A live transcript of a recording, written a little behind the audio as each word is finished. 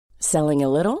Selling a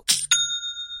little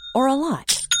or a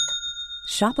lot?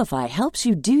 Shopify helps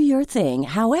you do your thing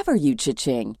however you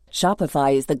cha-ching.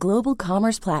 Shopify is the global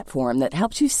commerce platform that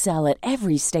helps you sell at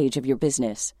every stage of your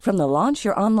business. From the launch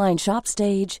your online shop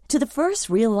stage to the first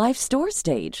real-life store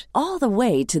stage, all the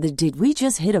way to the did we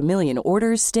just hit a million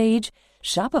orders stage.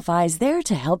 Shopify is there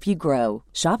to help you grow.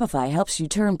 Shopify helps you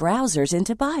turn browsers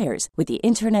into buyers with the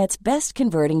internet's best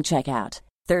converting checkout.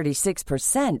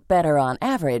 36% better on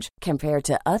average compared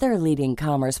to other leading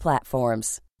commerce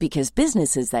platforms. Because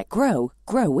businesses that grow,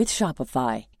 grow with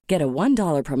Shopify. Get a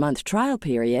 $1 per month trial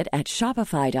period at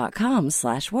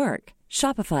shopify.com/work.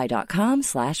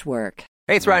 Shopify.com/work.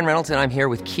 Hey, it's Ryan Reynolds, and I'm here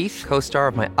with Keith, co-star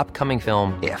of my upcoming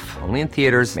film, If, only in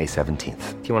theaters May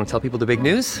 17th. Do you want to tell people the big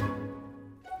news?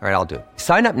 All right, I'll do it.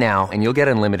 Sign up now and you'll get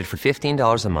unlimited for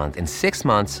 $15 a month and 6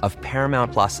 months of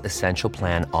Paramount Plus Essential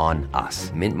Plan on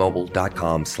us.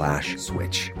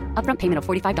 MintMobile.com/switch. Upfront payment of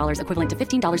 $45 equivalent to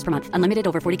 $15 per month. Unlimited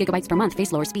over 40 gigabytes per month.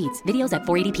 Face lower speeds. Videos at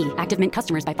 480p. Active Mint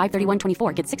customers by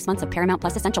 531.24 get 6 months of Paramount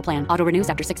Plus Essential Plan. Auto renews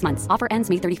after 6 months. Offer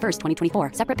ends May 31st, 2024.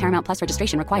 Separate Paramount Plus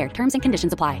registration required. Terms and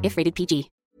conditions apply if rated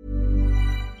PG.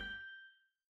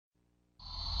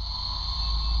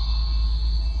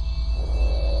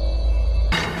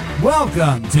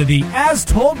 Welcome to the As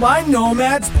Told by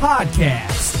Nomads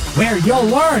podcast, where you'll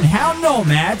learn how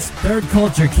nomads, third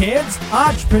culture kids,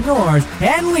 entrepreneurs,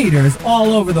 and leaders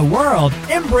all over the world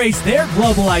embrace their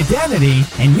global identity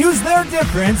and use their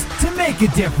difference to make a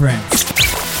difference.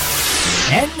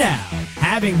 And now,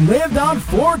 having lived on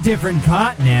 4 different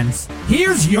continents,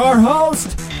 here's your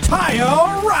host,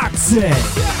 Tayo Rockson.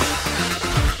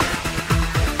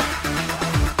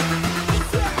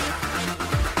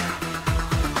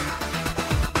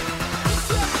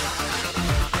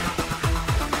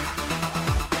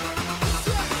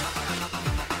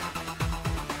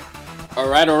 All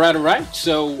right.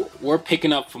 So we're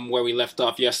picking up from where we left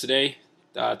off yesterday.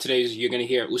 Today you're going to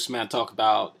hear Usman talk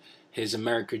about his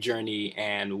America journey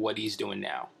and what he's doing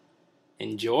now.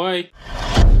 Enjoy.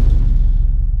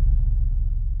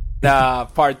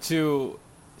 Part 2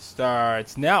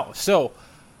 starts now. So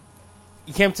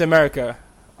you came to America.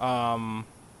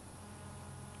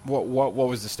 What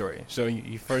was the story? So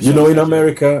you first. In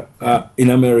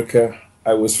America,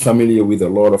 I was familiar with a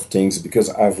lot of things because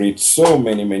I've read so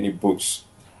many books.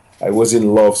 I was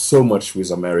in love so much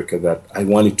with America that I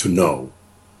wanted to know.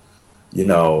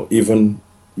 Even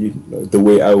the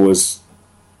way I was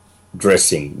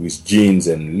dressing with jeans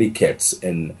and lickets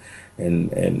and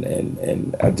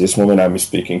at this moment I'm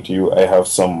speaking to you, I have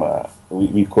some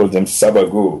we call them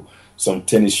Sabago, some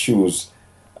tennis shoes,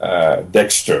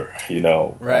 Dexter.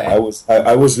 Right. I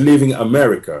was living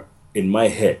America in my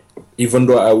head, even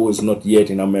though I was not yet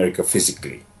in America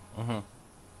physically. Mm-hmm.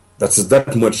 That's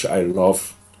that much I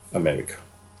love America.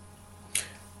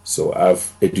 So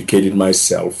I've educated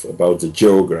myself about the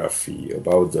geography,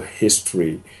 about the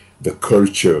history, the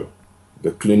culture,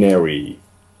 the culinary,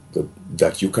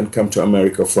 that you can come to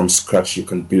America from scratch, you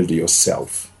can build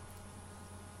yourself.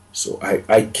 So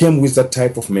I came with that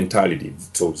type of mentality.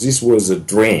 So this was a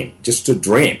dream, just a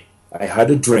dream. I had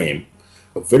a dream,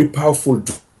 a very powerful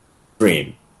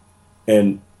dream,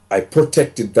 and I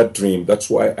protected that dream. That's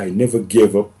why I never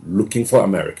gave up looking for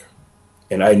America,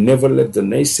 and I never let the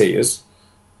naysayers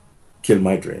kill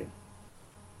my dream.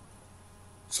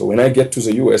 So when I get to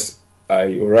the US,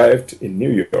 I arrived in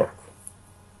New York,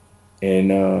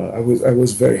 and I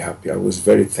was very happy. I was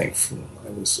very thankful.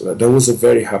 That was a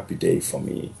very happy day for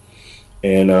me,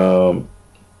 and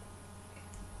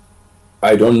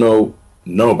I don't know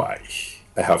nobody.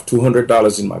 I have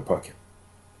 $200 in my pocket.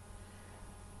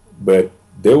 But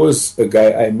there was a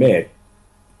guy I met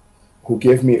who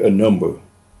gave me a number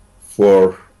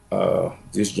for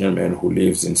this gentleman who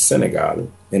lives in Senegal,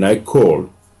 and I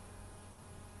called,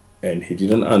 and he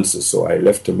didn't answer, so I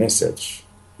left a message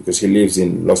because he lives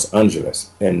in Los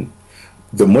Angeles, and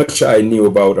the much I knew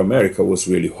about America was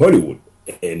really Hollywood,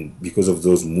 and because of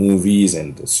those movies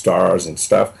and the stars and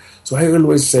stuff. So I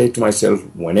always say to myself,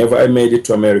 whenever I made it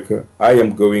to America, I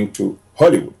am going to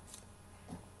Hollywood.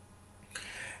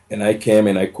 And I came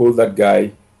and I called that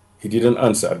guy. He didn't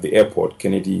answer at the airport,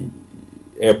 Kennedy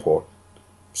Airport.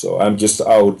 So I'm just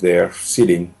out there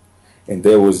sitting, and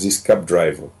there was this cab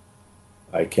driver.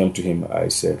 I came to him. I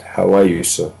said, "How are you,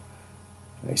 sir?"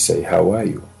 I say, "How are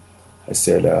you?" I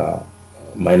said,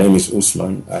 "My name is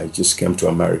Usman. I just came to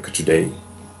America today.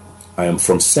 I am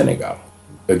from Senegal."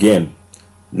 Again,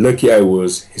 lucky I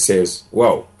was. He says,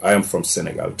 "Wow, I am from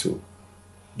Senegal too.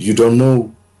 You don't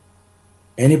know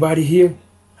anybody here?"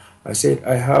 I said,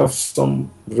 "I have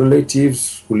some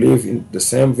relatives who live in the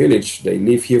same village. They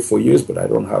live here for years, but I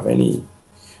don't have any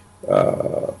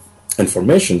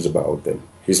informations about them.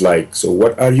 He's like, so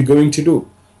what are you going to do?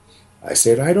 I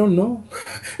said, I don't know.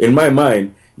 In my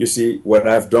mind, you see, what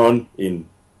I've done in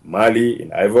Mali,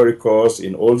 in Ivory Coast,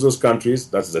 in all those countries,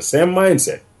 that's the same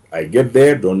mindset. I get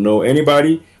there, don't know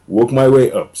anybody, work my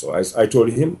way up. So I told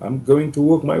him, I'm going to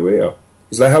work my way up.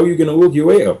 He's like, how are you going to work your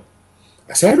way up?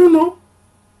 I said, I don't know.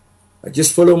 I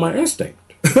just follow my instinct.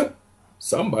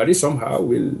 Somebody somehow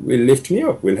will lift me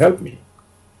up, will help me.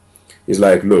 He's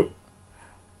like, look,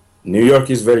 New York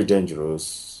is very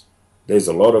dangerous. There's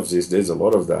a lot of this, there's a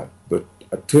lot of that. But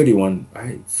at 31,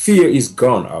 fear is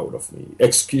gone out of me.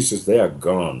 Excuses, they are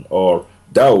gone. Or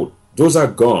doubt, those are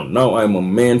gone. Now I'm a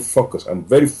man focused. I'm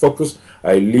very focused.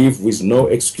 I live with no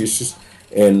excuses.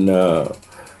 And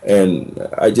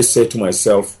I just say to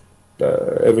myself,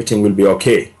 everything will be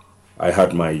okay. I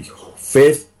had my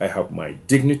faith, I have my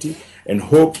dignity, and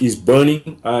hope is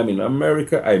burning. I'm in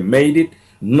America, I made it.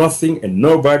 Nothing and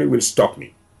nobody will stop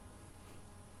me.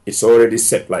 It's already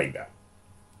set like that.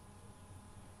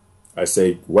 I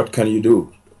say, what can you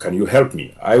do? Can you help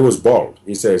me? I was bald.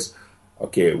 He says,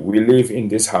 okay, we live in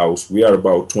this house. We are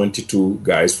about 22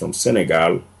 guys from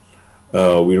Senegal.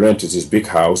 We rented this big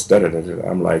house.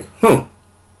 I'm like,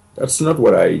 that's not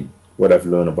what I've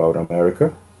learned about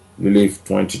America. We live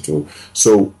 22.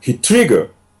 So he triggered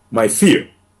my fear.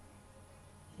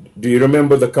 Do you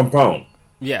remember the compound?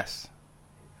 Yes.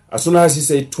 As soon as he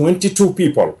said 22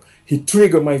 people, he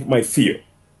triggered my fear.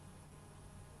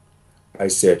 I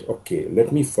said, okay,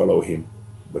 let me follow him,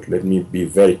 but let me be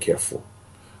very careful.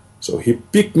 So he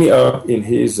picked me up in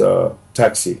his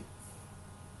taxi.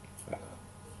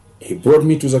 He brought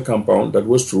me to the compound. That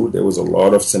was true. There was a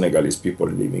lot of Senegalese people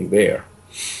living there.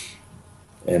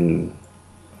 And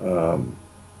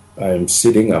I'm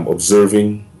sitting, I'm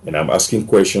observing, and I'm asking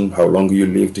questions, how long you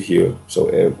lived here? So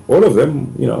all of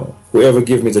them, whoever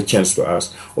gave me the chance to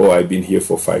ask, I've been here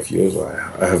for 5 years, or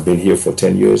I have been here for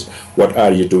 10 years. What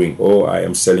are you doing? I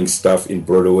am selling stuff in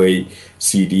Broadway,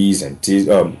 CDs and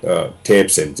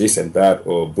tapes and this and that,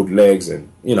 or bootlegs,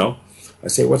 and, I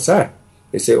say, what's that?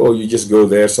 They say, you just go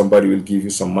there, somebody will give you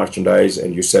some merchandise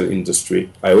and you sell in the street.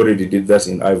 I already did that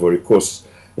in Ivory Coast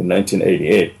in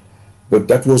 1988. But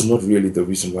that was not really the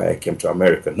reason why I came to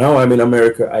America. Now I'm in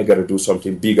America, I got to do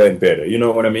something bigger and better. You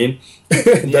know what I mean?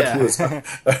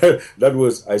 That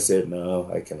was, I said,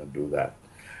 no, I cannot do that.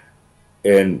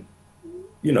 And,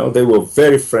 they were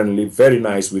very friendly, very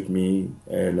nice with me.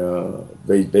 And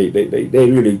they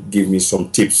really give me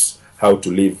some tips how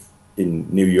to live in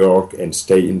New York and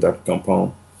stay in that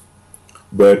compound.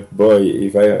 But boy,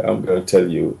 I'm going to tell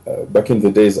you, back in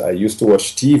the days, I used to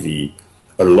watch TV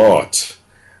a lot.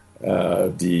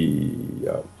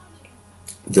 The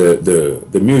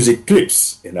music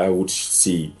clips, and I would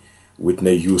see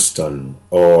Whitney Houston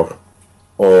or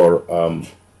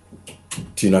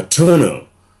Tina Turner,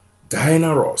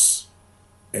 Diana Ross,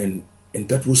 and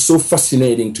that was so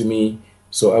fascinating to me.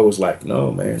 So I was like,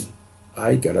 no, man,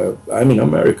 I'm in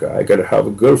America. I gotta have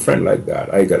a girlfriend like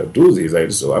that. I gotta do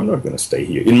this. So I'm not gonna stay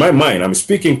here. In my mind, I'm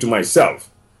speaking to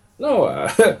myself. No.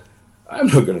 I'm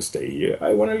not going to stay here.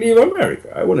 I want to leave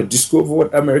America. I want to discover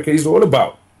what America is all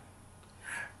about.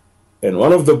 And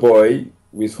one of the boys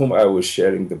with whom I was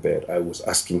sharing the bed, I was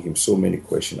asking him so many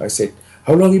questions. I said,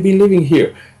 how long have you been living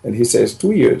here? And he says,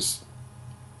 2 years.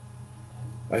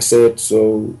 I said,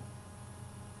 so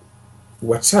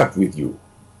what's up with you?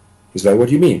 He's like, what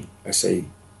do you mean? I say,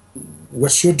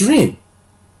 what's your dream?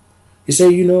 He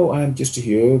said, I'm just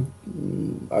here.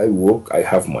 I work, I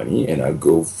have money, and I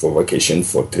go for vacation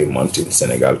for 3 months in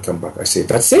Senegal, come back. I said,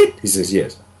 that's it? He says,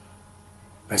 yes.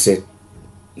 I said,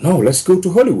 no, let's go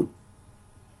to Hollywood.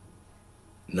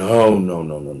 No.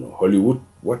 Hollywood,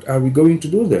 what are we going to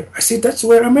do there? I said, that's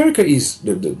where America is,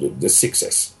 the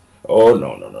success. Oh,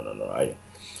 no.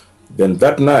 Then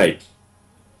that night,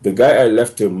 the guy I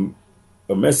left him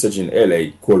a message in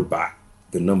LA called back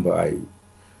the number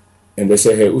and they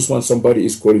say, hey, Usman, somebody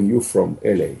is calling you from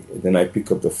LA. And then I pick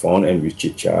up the phone and we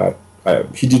chit-chat.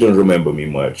 He didn't remember me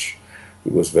much. He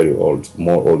was very old,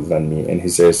 more old than me. And he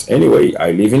says, anyway,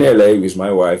 I live in LA with my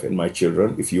wife and my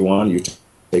children. If you want, you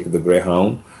take the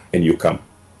Greyhound and you come.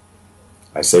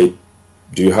 I say,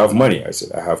 do you have money? I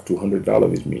said, I have $200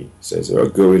 with me. He says,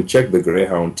 go and check the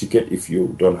Greyhound ticket. If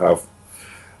you don't have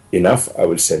enough, I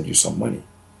will send you some money.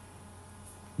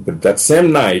 But that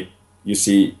same night, you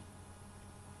see,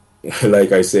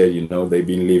 like I said, they've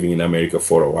been living in America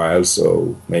for a while,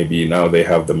 so maybe now they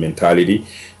have the mentality.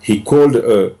 He called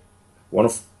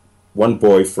one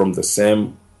boy from the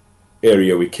same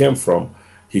area we came from.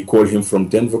 He called him from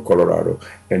Denver, Colorado,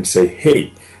 and say,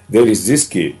 hey, there is this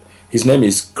kid. His name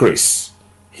is Chris.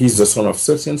 He's the son of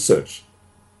such and such.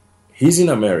 he's in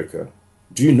America.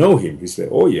 Do you know him? He said,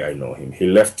 oh yeah, I know him. He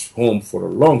left home for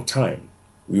a long time.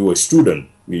 We were student.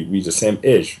 We the same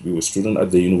age. We were student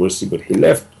at the university, but he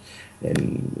left.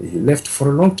 And he left for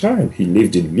a long time. He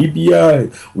lived in Libya.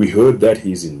 We heard that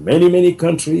he's in many, many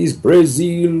countries,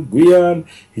 Brazil, Guyana.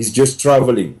 He's just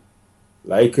traveling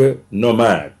like a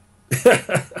nomad.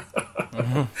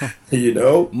 You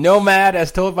know? Nomad,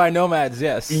 as told by nomads,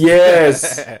 yes. Yes.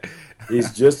 He's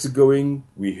just going.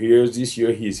 We hear this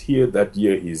year he's here, that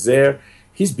year he's there.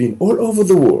 He's been all over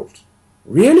the world.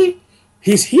 Really?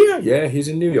 He's here? Yeah, he's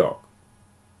in New York.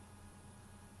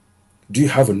 Do you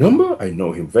have a number? I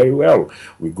know him very well.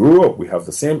 We grew up. We have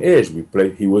the same age. We play.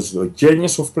 He was a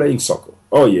genius of playing soccer.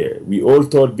 Oh yeah, we all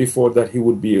thought before that he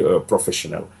would be a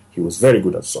professional. He was very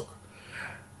good at soccer.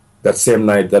 That same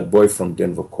night, that boy from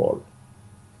Denver called,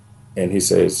 and he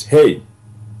says, "Hey,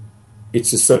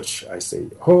 it's a such." I say,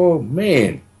 "Oh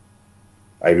man."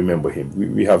 I remember him.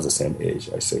 We have the same age.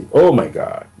 I say, "Oh my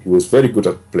God." He was very good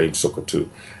at playing soccer too.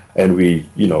 And we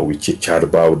chit-chat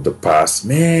about the past.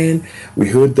 Man, we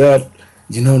heard that,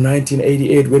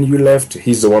 1988 when you left.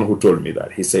 He's the one who told me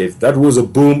that. He says that was a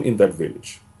boom in that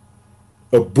village.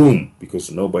 A boom,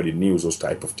 because nobody knew those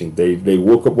type of things. They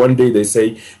woke up one day, they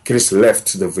say, Chris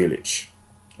left the village.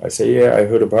 I say, yeah, I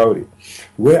heard about it.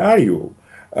 Where are you?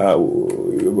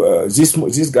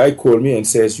 This guy called me and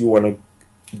says, you want to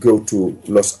go to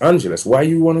Los Angeles. Why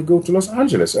you want to go to Los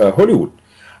Angeles? Hollywood.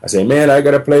 I say, man, I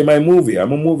got to play my movie.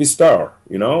 I'm a movie star,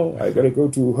 I got to go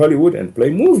to Hollywood and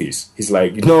play movies. He's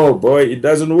like, no, boy, it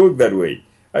doesn't work that way.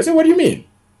 I said, what do you mean?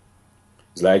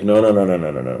 He's like, no.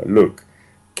 Look,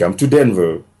 come to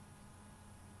Denver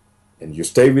and you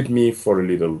stay with me for a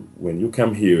little. When you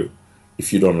come here,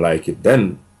 if you don't like it,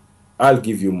 then I'll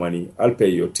give you money. I'll pay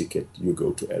your ticket. You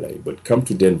go to LA, but come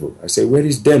to Denver. I say, where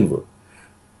is Denver?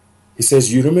 He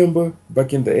says, you remember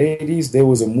back in the 80s, there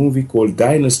was a movie called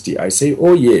Dynasty. I say,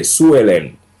 oh, yeah, Sue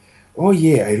Ellen. Oh,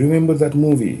 yeah, I remember that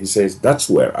movie. He says, that's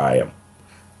where I am.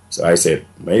 So I said,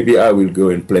 maybe I will go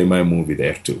and play my movie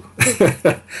there too.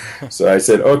 So I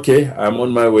said, okay, I'm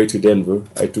on my way to Denver.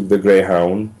 I took the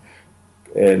Greyhound,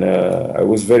 and I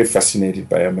was very fascinated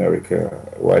by America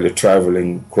while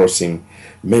traveling, crossing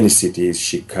many cities,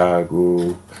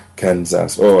 Chicago,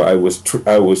 Kansas. Oh, I was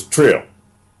thrilled.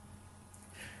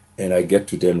 And I get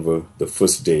to Denver the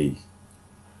first day.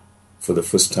 For the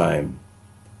first time,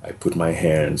 I put my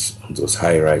hands on those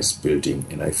high-rise buildings,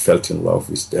 and I felt in love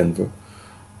with Denver.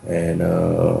 And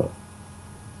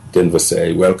Denver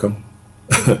said, welcome.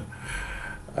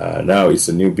 Now it's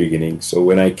a new beginning. So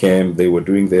when I came, they were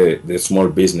doing their small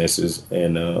businesses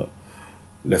and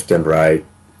left and right.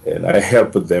 And I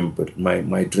helped them, but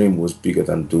my dream was bigger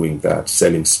than doing that,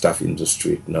 selling stuff in the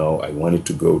street. No, I wanted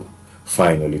to go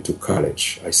finally to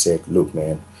college. I said, look,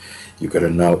 man, you got to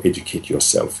now educate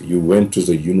yourself. You went to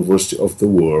the University of the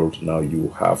World. Now you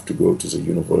have to go to the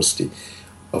University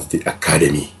of the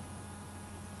Academy.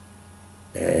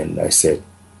 And I said,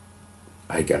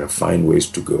 I got to find ways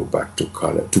to go back to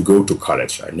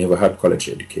college, I never had college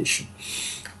education.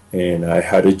 And I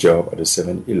had a job at a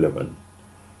 7-Eleven.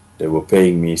 They were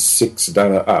paying me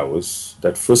 $6 hours.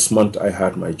 That first month I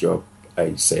had my job,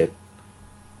 I said,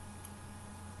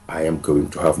 I am going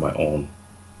to have my own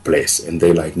place. And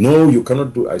they're like, no, you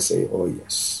cannot do it. I say, oh,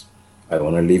 yes. I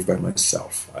want to live by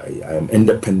myself. I am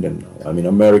independent now. I'm in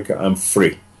America. I'm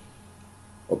free.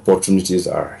 Opportunities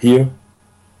are here.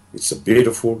 It's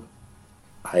beautiful.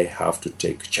 I have to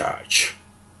take charge.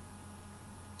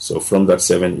 So from that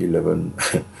 7-Eleven,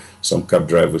 some cab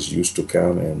drivers used to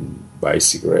come and buy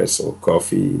cigarettes or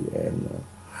coffee. And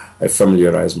I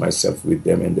familiarize myself with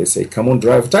them, and they say, come on,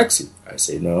 drive a taxi. I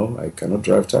say, no, I cannot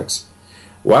drive taxi.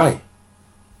 Why?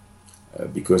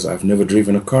 Because I've never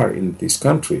driven a car in this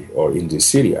country or in this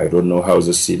city. I don't know how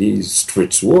the city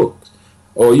streets work.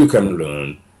 Oh, you can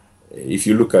learn. If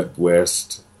you look at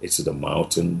West, it's the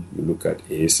mountain. You look at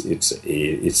East, it's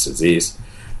this.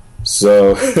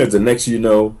 So the next you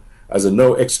know, as a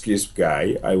no excuse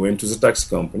guy, I went to the taxi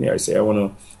company. I say, I want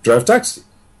to drive taxi.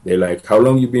 They're like, how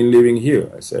long you been living here?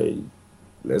 I say,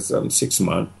 less than 6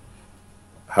 months.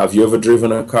 Have you ever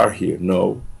driven a car here?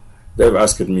 No. They've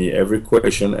asked me every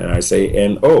question, and I say,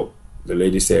 N-O. The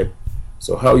lady said,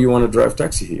 so how you want to drive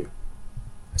taxi here?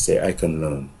 I say, I can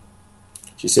learn.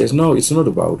 She says, no, it's not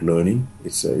about learning.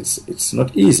 It's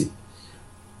not easy.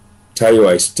 Tayo,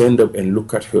 I stand up and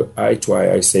look at her eye to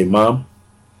eye. I say, Mom,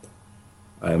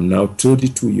 I am now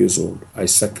 32 years old. I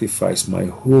sacrificed my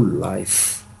whole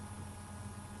life.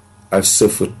 I've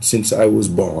suffered since I was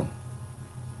born,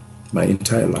 my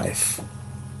entire life,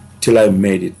 till I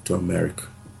made it to America.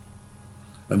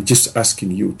 I'm just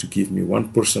asking you to give me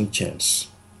 1% chance.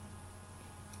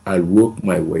 I'll work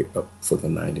my way up for the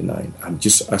 99. I'm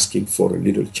just asking for a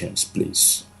little chance,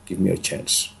 please. Give me a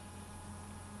chance.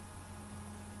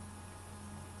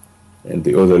 And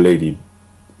the other lady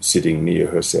sitting near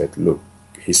her said, look,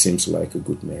 he seems like a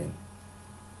good man.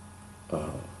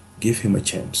 Give him a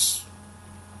chance.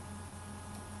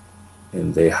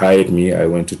 And they hired me. I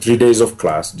went to 3 days of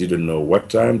class, didn't know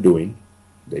what I'm doing.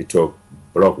 They taught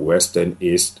block west and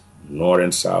east, north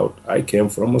and south. I came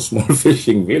from a small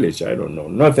fishing village. I don't know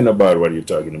nothing about what you're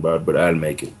talking about, but I'll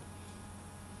make it.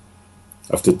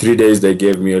 After 3 days, they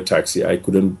gave me a taxi. I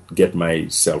couldn't get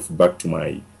myself back to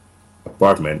my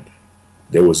apartment.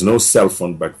 There was no cell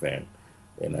phone back then.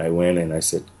 And I went and I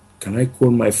said, can I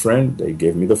call my friend? They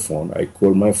gave me the phone. I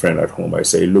called my friend at home. I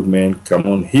say, look, man, come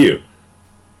on here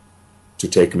to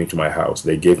take me to my house.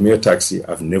 They gave me a taxi.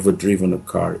 I've never driven a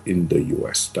car in the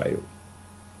U.S., Tayo.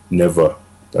 Never.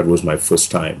 That was my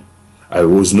first time. I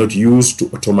was not used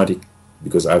to automatic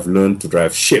because I've learned to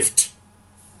drive shift.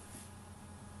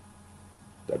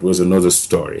 That was another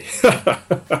story.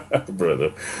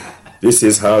 Brother, this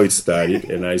is how it started.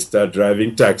 And I started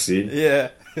driving taxi. Yeah.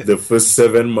 The first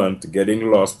 7 months, getting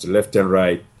lost left and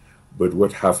right. But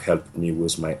what have helped me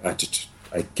was my attitude.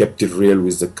 I kept it real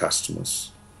with the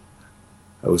customers.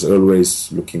 I was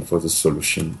always looking for the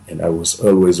solution, and I was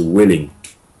always willing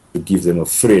to give them a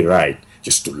free ride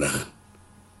just to learn.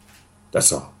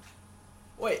 That's all.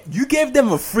 Wait, you gave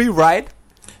them a free ride?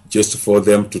 Just for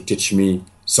them to teach me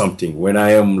something. When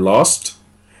I am lost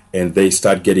and they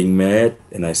start getting mad,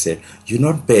 and I said, you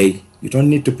don't pay. You don't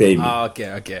need to pay me. Oh,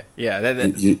 okay. Yeah.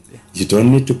 You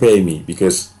don't need to pay me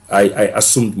because I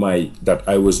assumed that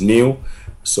I was new.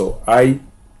 So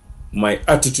my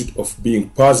attitude of being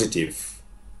positive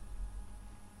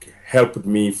helped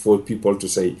me for people to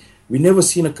say, we never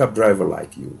seen a cab driver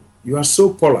like you. You are so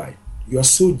polite. You are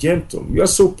so gentle. You are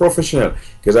so professional.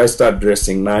 Because I start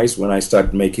dressing nice. When I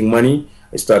start making money,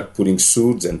 I start putting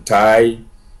suits and tie,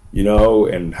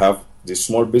 and have this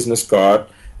small business card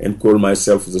and call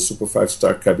myself the Super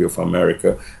 5-Star Cabbie of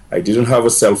America. I didn't have a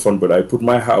cell phone, but I put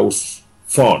my house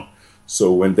phone.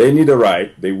 So when they need a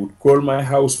ride, they would call my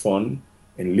house phone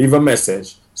and leave a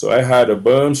message. So I had a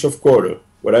bunch of quarter.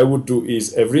 What I would do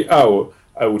is every hour,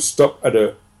 I would stop at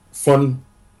a phone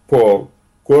pole,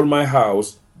 call my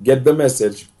house, get the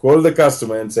message, call the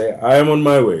customer and say, I am on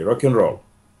my way, rock and roll.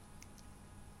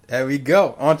 There we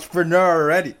go. Entrepreneur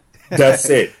already. That's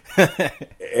it.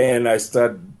 And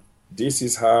this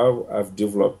is how I've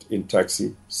developed in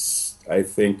taxi. I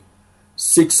think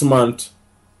 6 months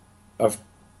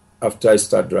after I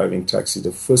started driving taxi,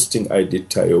 the first thing I did,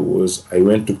 Tayo, was I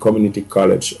went to Community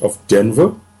College of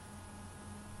Denver.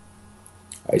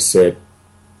 I said,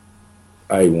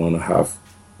 I want to have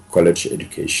college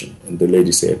education. And the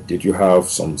lady said, did you have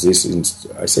some this?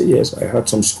 I said, yes, I had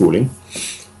some schooling,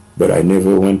 but I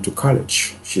never went to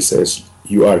college. She says,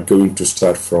 you are going to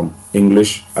start from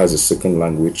English as a second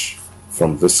language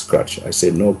from the scratch. I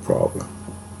said, no problem.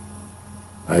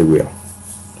 I will.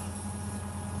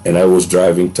 And I was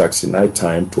driving taxi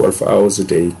nighttime, 12 hours a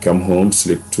day, come home,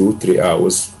 sleep 2-3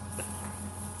 hours,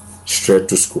 straight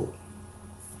to school.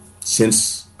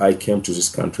 Since I came to this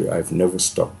country, I've never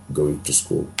stopped going to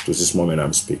school. To this moment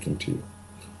I'm speaking to you.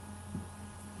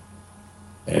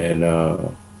 And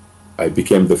I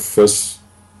became the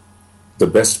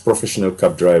best professional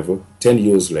cab driver 10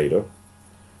 years later.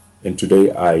 And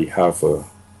today I have a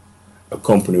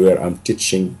company where I'm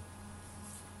teaching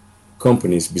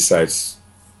companies besides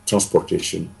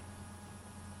transportation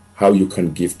how you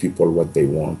can give people what they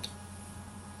want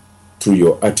through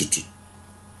your attitude,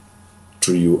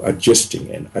 through you adjusting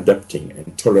and adapting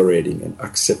and tolerating and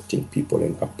accepting people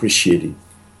and appreciating,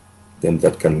 then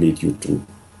that can lead you to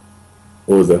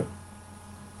other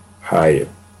higher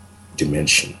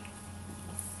dimension.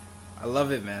 I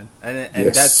love it, man. And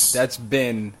Yes. that's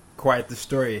been quite the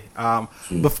story.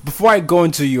 Before I go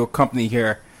into your company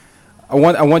here, I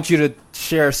want you to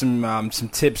share some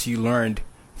tips you learned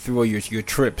through your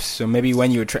trips. So maybe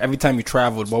when every time you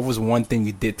traveled, what was one thing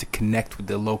you did to connect with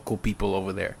the local people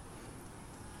over there?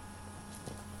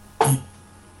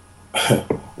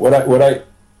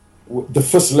 The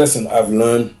first lesson I've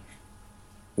learned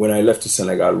when I left to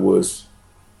Senegal was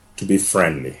to be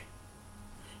friendly.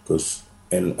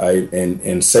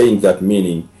 And saying that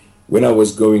meaning, when I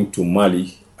was going to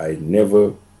Mali, I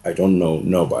don't know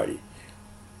nobody.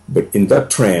 But in that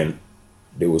train,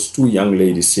 there was 2 young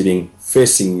ladies sitting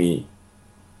facing me.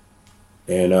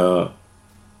 And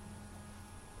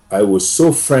I was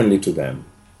so friendly to them.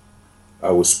 We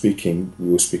were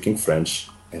speaking French,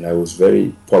 and I was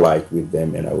very polite with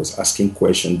them, and I was asking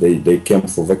questions. They came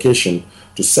for vacation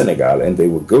to Senegal, and they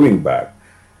were going back.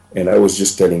 And I was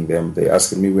just telling them, they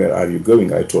asked me, where are you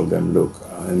going? I told them, look,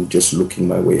 I'm just looking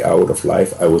my way out of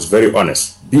life. I was very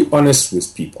honest. Be honest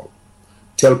with people.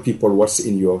 Tell people what's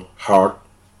in your heart,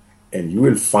 and you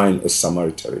will find a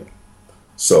Samaritan.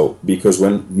 So, because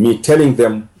when me telling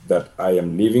them that I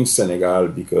am leaving Senegal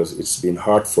because it's been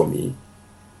hard for me,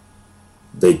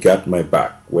 they got my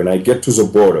back. When I get to the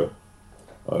border,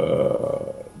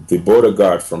 the border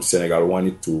guard from Senegal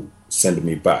wanted to send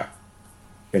me back.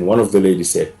 And one of the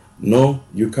ladies said, no,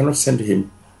 you cannot send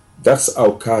him. That's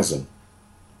our cousin.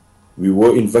 We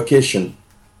were in vacation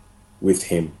with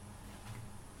him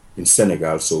in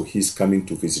Senegal, so he's coming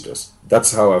to visit us.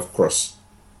 That's how I've crossed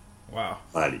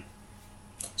Mali.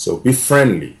 So be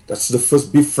friendly. That's the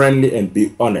first. Be friendly and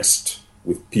be honest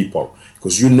with people,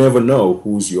 because you never know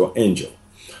who's your angel.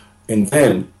 And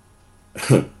then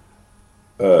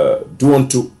do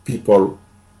unto people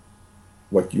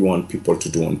what you want people to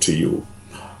do unto you.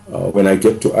 When I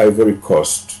get to Ivory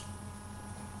Coast,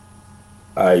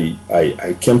 I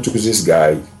came to this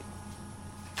guy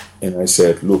and I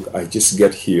said, look, I just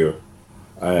get here.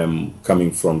 I am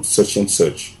coming from such and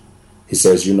such. He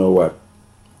says, you know what?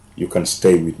 You can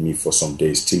stay with me for some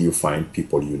days till you find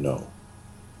people you know.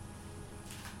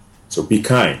 So be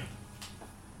kind.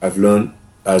 I've learned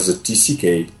as a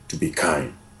TCK to be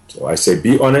kind. So I say,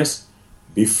 be honest,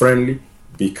 be friendly,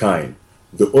 be kind.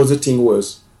 The other thing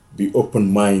was, be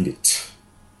open-minded,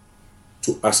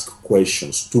 to ask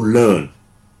questions, to learn.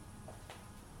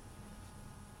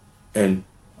 And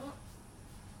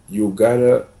you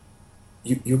have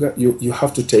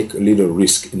to take a little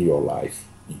risk in your life.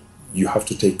 You have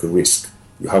to take a risk.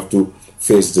 You have to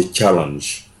face the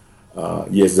challenge.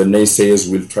 Yes, the naysayers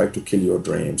will try to kill your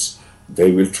dreams.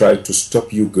 They will try to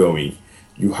stop you going.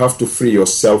 You have to free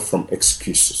yourself from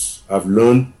excuses. I've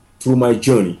learned through my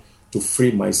journey to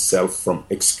free myself from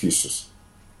excuses.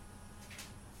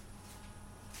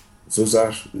 Those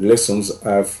are lessons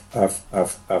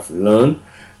I've learned,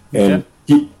 and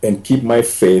keep my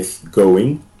faith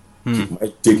going, keep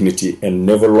my dignity, and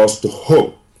never lost the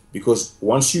hope. Because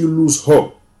once you lose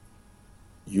hope,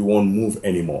 you won't move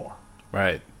anymore.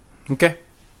 Right. Okay.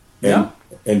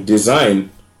 And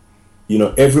design,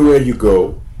 everywhere you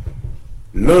go,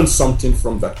 learn something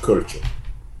from that culture.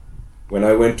 When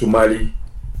I went to Mali,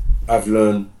 I've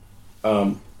learned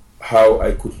how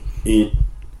I could eat.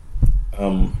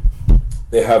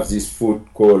 They have this food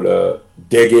called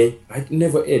dege. I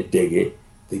never ate dege.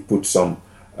 They put some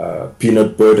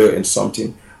peanut butter and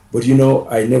something. But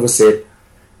I never said,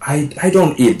 I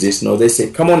don't eat this. No, they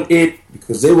said, come on, eat,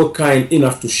 because they were kind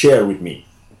enough to share with me.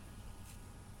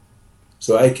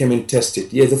 So I came and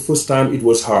tested. Yeah, the first time it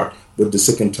was hard, but the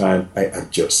second time I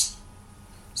adjust.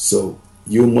 So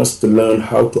you must learn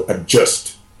how to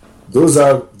adjust. Those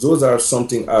are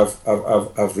something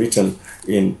I've written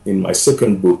in my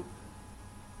second book.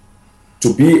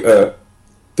 To be a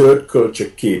third culture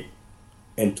kid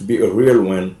and to be a real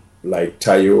one like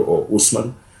Tayo or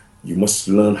Usman, you must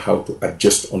learn how to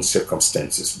adjust on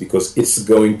circumstances, because it's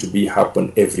going to be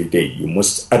happen every day. You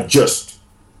must adjust.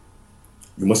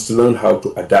 You must learn how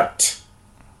to adapt.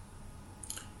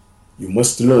 You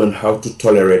must learn how to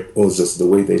tolerate others the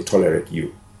way they tolerate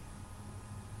you.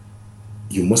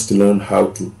 You must learn how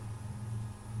to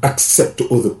accept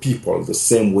other people the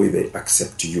same way they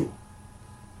accept you.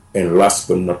 And last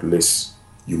but not least,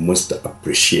 you must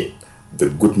appreciate the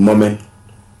good moment,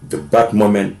 the bad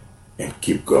moment, and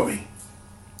keep going.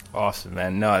 Awesome,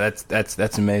 man. No,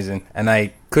 that's amazing. And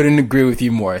I couldn't agree with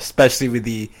you more, especially with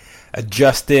the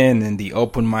adjusting and the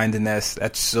open-mindedness.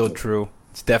 That's so true.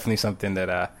 It's definitely something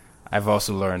that I've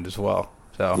also learned as well.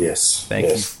 So yes, thank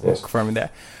you for confirming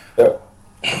that.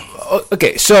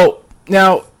 Okay, so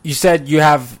now you said you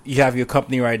have your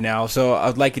company right now. So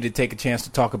I'd like you to take a chance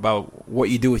to talk about what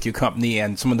you do with your company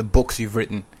and some of the books you've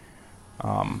written.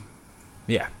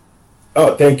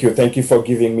 Oh, thank you. Thank you for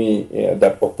giving me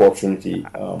that opportunity.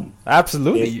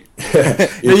 Absolutely.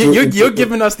 You're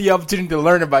giving us the opportunity to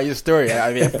learn about your story.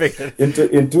 I mean, I figured.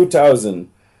 in 2000,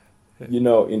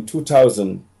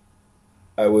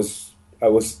 I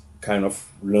was kind of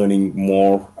learning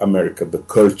more America, the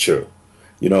culture,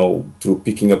 through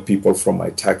picking up people from my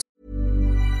tax.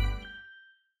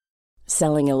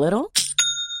 Selling a little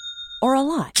or a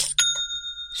lot?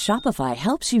 Shopify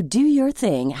helps you do your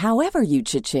thing however you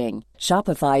cha-ching.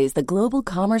 Shopify is the global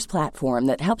commerce platform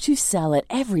that helps you sell at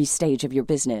every stage of your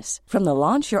business. From the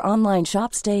launch your online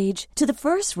shop stage to the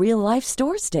first real-life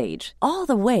store stage, all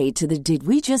the way to the did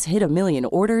we just hit a million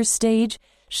orders stage.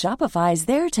 Shopify is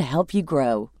there to help you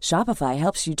grow. Shopify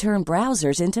helps you turn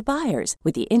browsers into buyers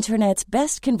with the internet's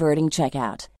best converting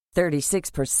checkout.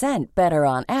 36% better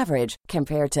on average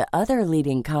compared to other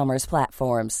leading commerce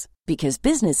platforms. Because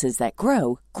businesses that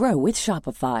grow, grow with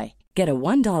Shopify. Get a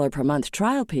 $1 per month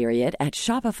trial period at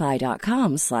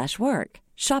shopify.com/work.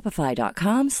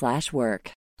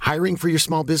 Shopify.com/work. Hiring for your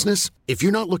small business? If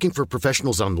you're not looking for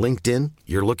professionals on LinkedIn,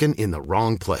 you're looking in the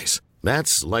wrong place.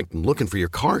 That's like looking for your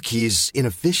car keys in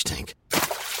a fish tank.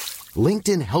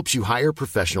 LinkedIn helps you hire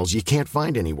professionals you can't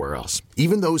find anywhere else,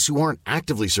 even those who aren't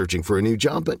actively searching for a new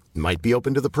job but might be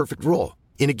open to the perfect role.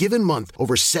 In a given month,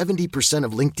 over 70%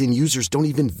 of LinkedIn users don't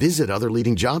even visit other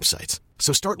leading job sites.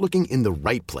 So start looking in the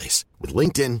right place. With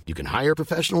LinkedIn, you can hire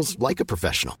professionals like a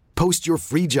professional. Post your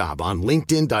free job on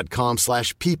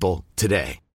linkedin.com/people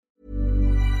today.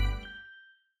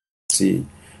 See,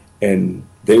 and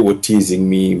they were teasing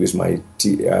me with my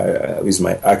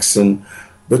accent,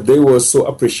 but they were so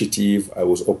appreciative. I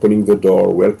was opening the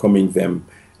door, welcoming them,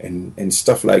 and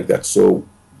stuff like that. So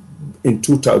in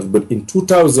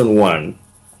 2001,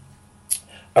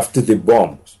 after the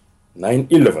bombs,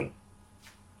 9/11,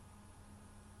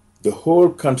 the whole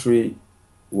country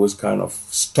was kind of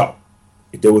stopped.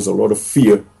 There was a lot of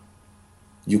fear.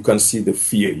 You can see the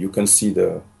fear. You can see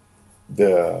the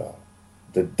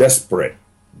desperate,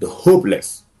 the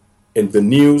hopeless. And the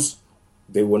news,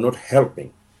 they were not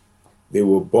helping. They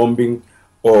were bombing.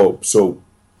 So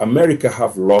America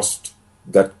have lost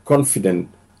that confidence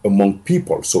among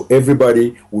people. So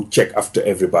everybody would check after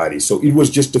everybody. So it was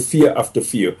just a fear after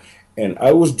fear. And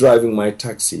I was driving my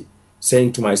taxi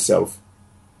saying to myself,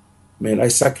 man, I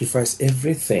sacrificed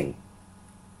everything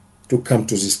to come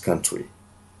to this country.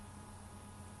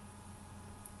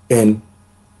 And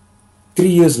 3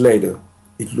 years later,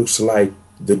 it looks like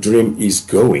the dream is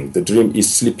going. The dream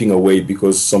is slipping away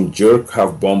because some jerk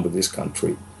have bombed this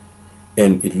country.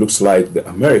 And it looks like the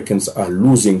Americans are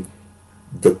losing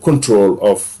the control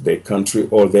of their country,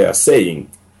 or they are saying,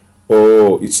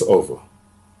 oh, it's over.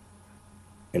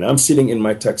 And I'm sitting in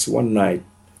my taxi one night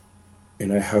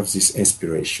and I have this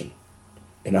inspiration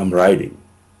and I'm writing.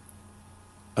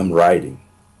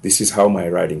 This is how my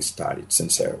writing started,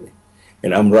 sincerely.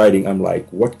 And I'm writing, I'm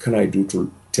like, what can I do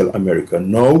to tell America?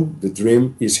 No, the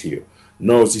dream is here.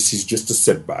 No, this is just a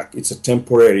setback. It's a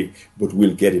temporary, but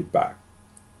we'll get it back.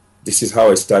 This is how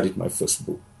I started my first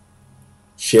book,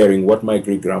 sharing what my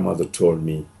great-grandmother told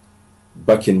me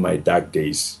back in my dark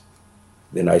days.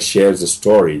 Then I shared the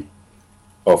story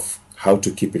of how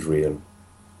to keep it real,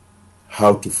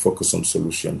 how to focus on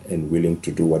solution, and willing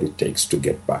to do what it takes to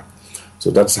get back. So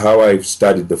that's how I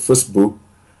started the first book.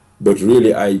 But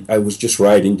really, I was just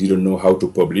writing, didn't know how to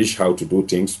publish, how to do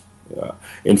things.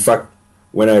 In fact,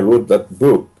 when I wrote that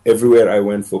book, everywhere I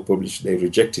went for publish, they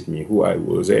rejected me, who I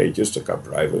was. Hey, just a cab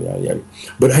driver. Yeah.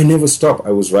 But I never stopped.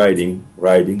 I was writing.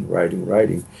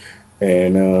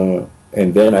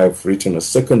 And then I've written a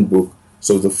second book.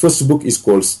 So the first book is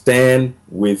called Stand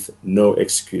with No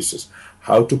Excuses,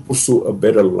 How to Pursue a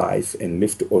Better Life and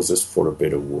Lift Others for a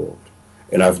Better World.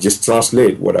 And I've just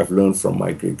translated what I've learned from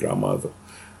my great-grandmother.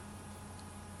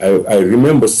 I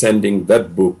remember sending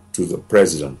that book to the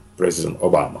President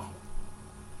Obama,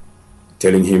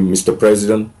 telling him, Mr.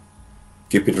 President,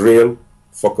 keep it real,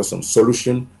 focus on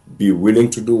solution, be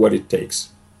willing to do what it takes.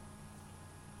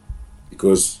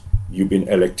 Because you've been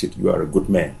elected, you are a good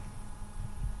man.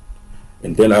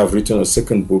 And then I've written a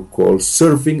second book called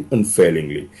Serving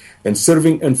Unfailingly. And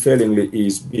Serving Unfailingly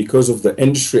is because of the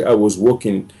industry I was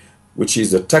working, which is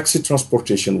the taxi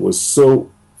transportation, was so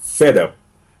fed up.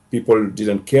 People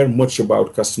didn't care much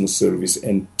about customer service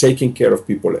and taking care of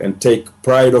people and take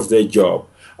pride of their job.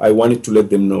 I wanted to let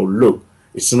them know, look,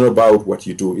 it's not about what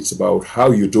you do, it's about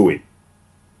how you do it.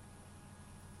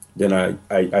 Then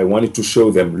I wanted to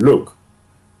show them, look,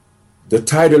 the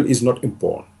title is not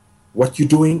important. What you're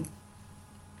doing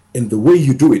and the way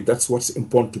you do it, that's what's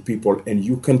important to people. And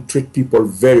you can treat people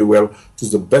very well to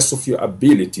the best of your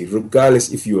ability, regardless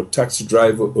if you're a taxi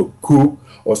driver, a cook,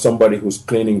 or somebody who's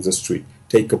cleaning the street.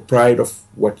 Take a pride of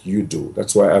what you do.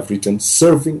 That's why I've written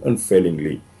Serving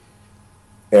Unfailingly.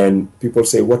 And people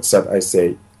say, what's that? I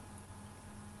say,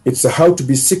 it's how to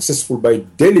be successful by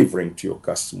delivering to your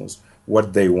customers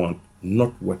what they want,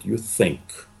 not what you think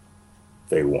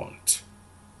they want.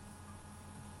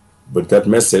 But that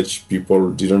message,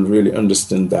 people didn't really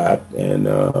understand that. And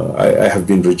I have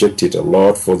been rejected a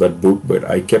lot for that book, but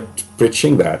I kept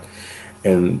preaching that.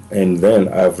 And then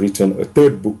I've written a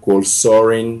third book called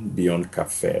Soaring Beyond Cab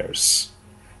Fares.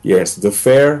 Yes, the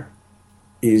fare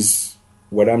is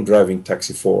what I'm driving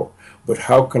taxi for. But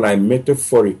how can I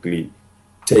metaphorically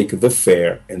take the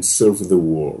fare and serve the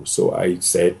world? So I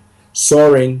said,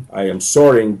 I am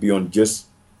soaring beyond just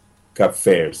cab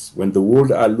fares. When the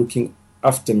world are looking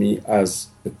after me as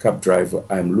a cab driver,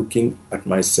 I'm looking at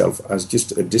myself as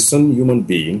just a decent human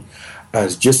being,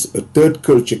 as just a third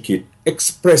culture kid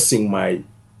expressing my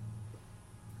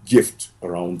gift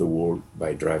around the world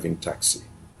by driving taxi.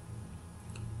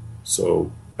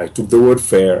 So I took the word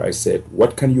fair. I said,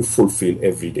 what can you fulfill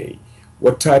every day?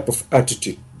 What type of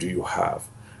attitude do you have?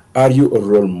 Are you a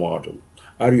role model?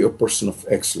 Are you a person of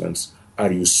excellence?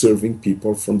 Are you serving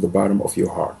people from the bottom of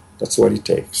your heart? That's what it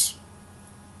takes.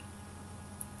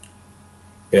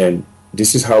 And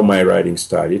this is how my writing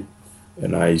started.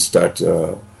 And I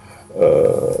started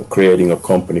creating a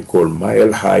company called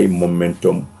Mile High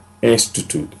Momentum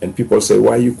Institute. And people say,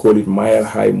 why you call it Mile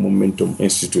High Momentum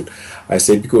Institute? I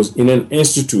say, because in an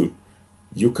institute,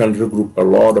 you can regroup a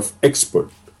lot of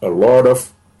experts, a lot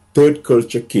of third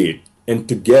culture kids, and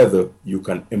together you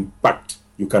can impact,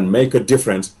 you can make a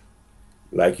difference,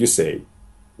 like you say,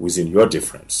 within your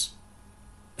difference.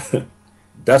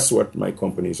 That's what my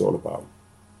company is all about.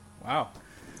 Wow.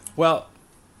 Well,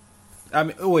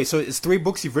 wait, so it's 3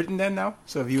 books you've written then now?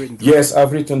 So have you written 3? Yes,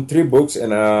 I've written 3 books,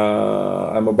 and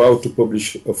I'm about to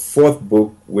publish a 4th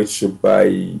book, which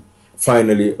by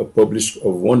finally a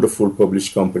wonderful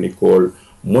published company called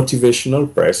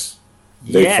Motivational Press.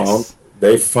 Yes.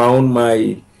 They found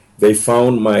my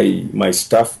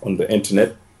stuff on the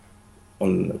internet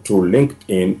through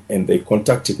LinkedIn, and they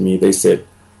contacted me. They said,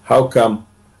 how come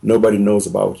nobody knows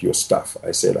about your stuff? I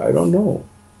said, I don't know.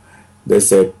 They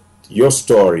said, your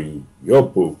story, your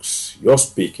books, your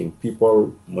speaking,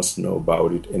 people must know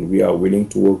about it, and we are willing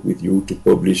to work with you to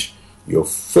publish your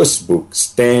first book,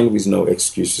 Stand With No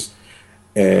Excuses.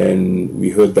 And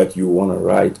we heard that you want to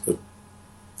write a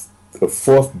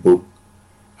 4th book.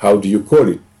 How do you call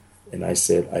it? And I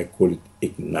said, I call it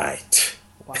Ignite.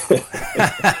 Wow.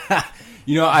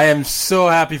 I am so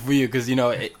happy for you because,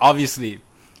 obviously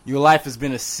your life has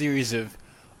been a series of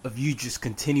you just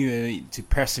continuing to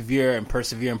persevere and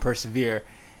persevere and persevere,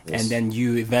 yes. And then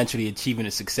you eventually achieving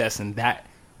a success. And that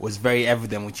was very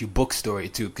evident with your book story,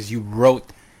 too, because you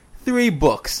wrote 3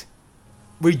 books,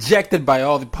 rejected by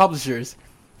all the publishers,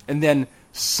 and then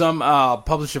some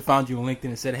publisher found you on LinkedIn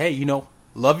and said, hey,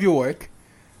 love your work.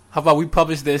 How about we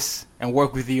publish this and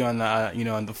work with you on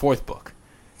on the 4th book?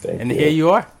 Thank you. Here you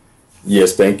are.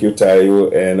 Yes, thank you,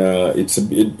 Tayo. And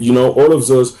all of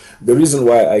those. The reason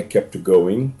why I kept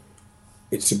going,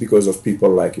 it's because of people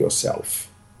like yourself.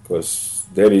 Because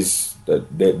there is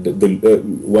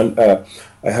when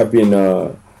I have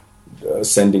been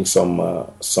sending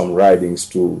some writings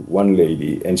to one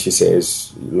lady, and she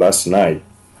says last night,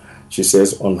 she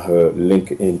says on her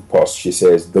LinkedIn post, she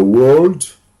says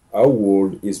our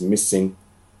world is missing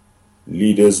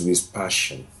leaders with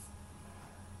passion.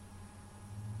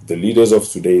 The leaders of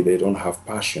today, they don't have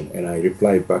passion. And I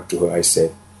replied back to her, I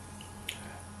said,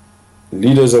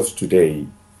 leaders of today,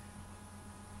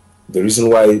 the reason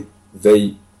why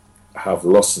they have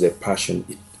lost their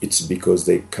passion, it's because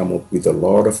they come up with a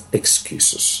lot of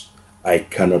excuses. I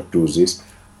cannot do this.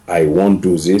 I won't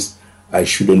do this. I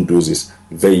shouldn't do this.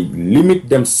 They limit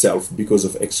themselves because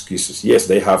of excuses. Yes,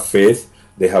 they have faith.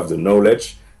 They have the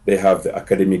knowledge. They have the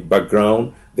academic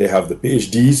background. They have the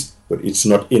PhDs. But it's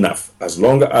not enough. As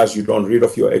long as you don't rid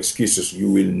of your excuses, you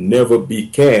will never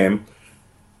become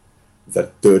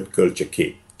that third culture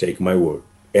kid. Take my word.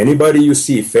 Anybody you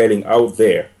see failing out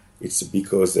there, it's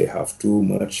because they have too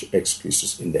much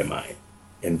excuses in their mind.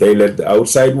 And they let the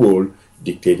outside world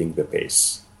dictating the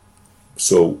pace.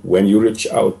 So when you reach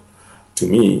out to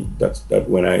me, that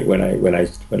when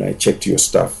I checked your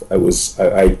stuff, I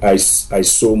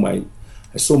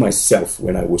saw myself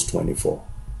when I was 24.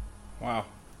 Wow.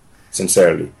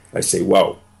 Sincerely, I say,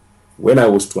 wow. When I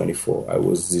was 24, I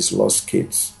was this lost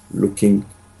kid looking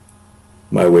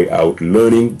my way out,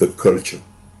 learning the culture,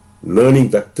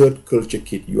 learning that third culture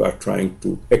kid you are trying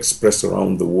to express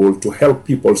around the world to help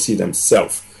people see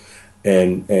themselves.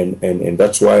 And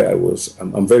that's why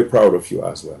I'm very proud of you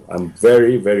as well. I'm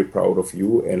very, very proud of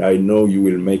you, and I know you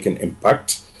will make an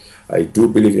impact. I do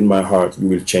believe in my heart you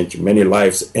will change many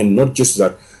lives, and not just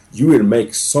that, you will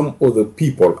make some other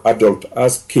people, adult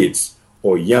as kids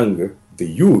or younger, the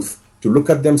youth, to look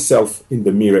at themselves in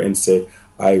the mirror and say,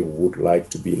 I would like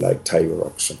to be like Tayo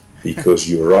Rockson because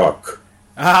you rock.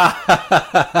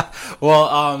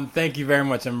 Well, thank you very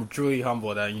much. I'm truly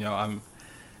humbled. I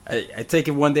take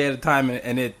it one day at a time,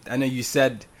 and I know you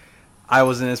said I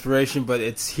was an inspiration, but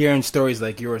it's hearing stories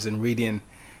like yours and reading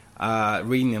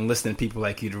and listening to people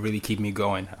like you to really keep me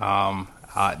going.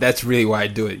 That's really why I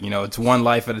do it. It's one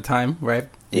life at a time, right?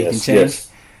 You can change.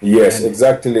 Yes,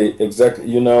 exactly.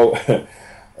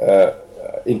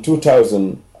 In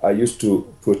 2000, I used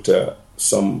to put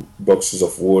some boxes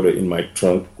of water in my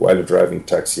trunk while driving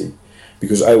taxi,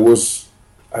 because I was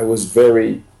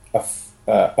very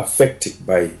affected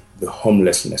by the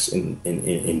homelessness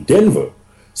in Denver,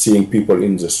 seeing people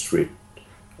in the street,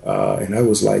 and I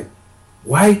was like,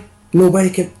 why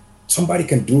somebody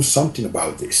can do something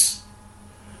about this?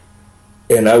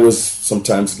 And I was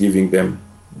sometimes giving them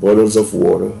bottles of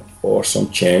water or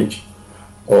some change,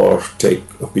 or take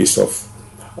a piece of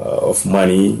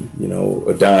money,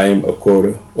 a dime, a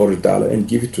quarter, or $1, and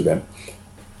give it to them.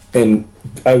 And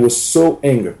I was so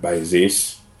angered by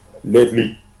this.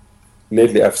 Lately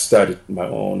I've started my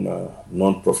own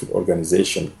non-profit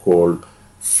organization called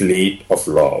Fleet of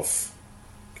Love,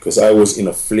 because I was in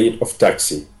a fleet of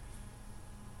taxi,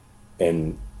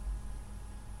 and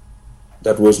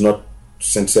that was not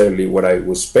sincerely what I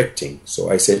was expecting. So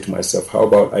I said to myself, how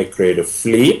about I create a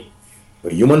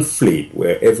human fleet,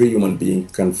 where every human being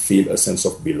can feel a sense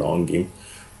of belonging.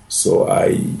 So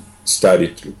I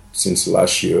started since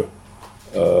last year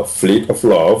Fleet of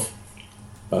Love,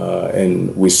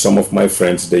 and with some of my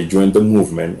friends, they joined the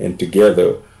movement, and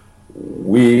together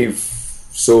we've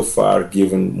so far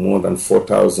given more than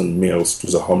 4,000 meals to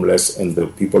the homeless and the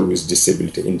people with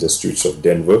disability in the streets of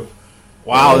Denver.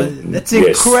 Wow, that's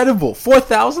incredible.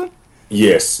 4,000?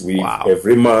 Yes,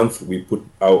 every month we put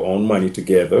our own money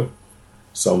together.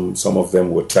 Some of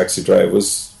them were taxi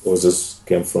drivers, others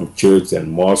came from church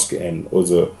and mosque and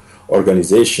other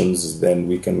organizations. Then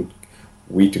we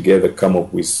together come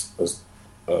up with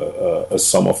a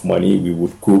sum of money. We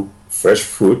would cook fresh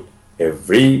food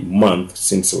every month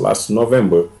since last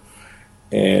November,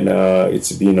 and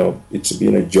it's been a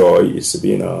joy. It's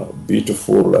been a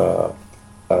beautiful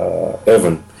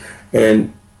event.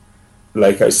 And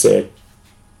like I said,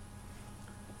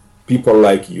 people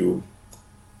like you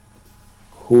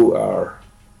who are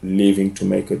living to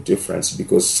make a difference,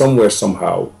 because somewhere,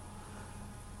 somehow,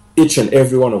 each and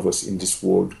every one of us in this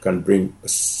world can bring a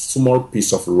small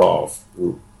piece of love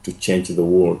to change the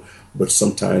world. But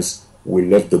sometimes we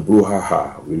let the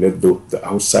brouhaha, we let the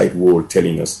outside world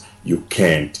telling us, you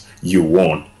can't, you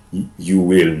won't, you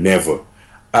will never.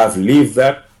 I've lived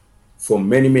that for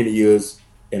many, many years,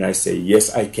 and I say,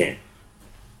 yes, I can.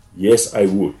 Yes, I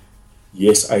would.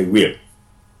 Yes, I will.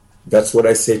 That's what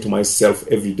I say to myself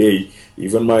every day.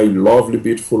 Even my lovely,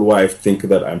 beautiful wife think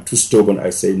that I'm too stubborn.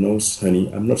 I say, no,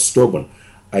 honey, I'm not stubborn.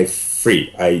 I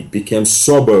became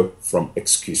sober from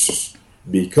excuses.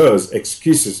 Because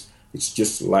excuses, it's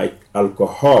just like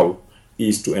alcohol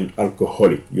is to an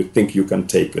alcoholic. You think you can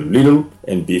take a little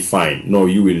and be fine. No,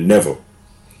 you will never.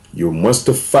 You must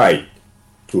fight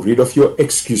to rid of your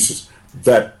excuses,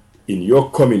 that in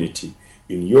your community,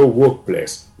 in your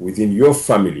workplace, within your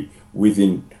family,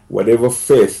 within whatever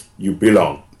faith you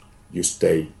belong, you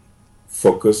stay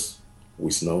focused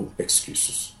with no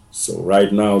excuses. So right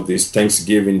now, this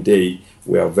Thanksgiving Day,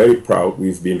 we are very proud.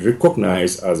 We've been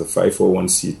recognized as a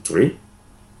 501c3,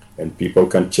 and people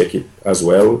can check it as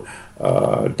well,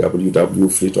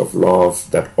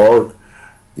 www.fleetoflove.org.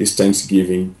 This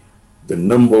Thanksgiving, the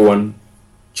 #1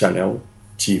 channel,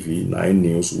 TV 9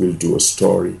 News, will do a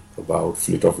story about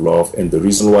Fleet of Love. And the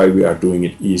reason why we are doing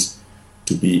it is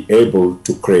to be able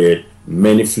to create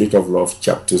many Fleet of Love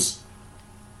chapters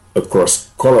across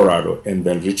Colorado, and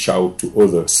then reach out to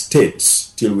other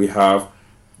states till we have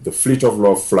the Fleet of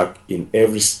Love flag in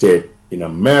every state in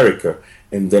America.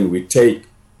 And then we take,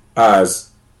 as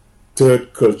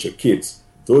third culture kids,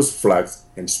 those flags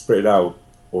and spread out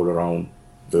all around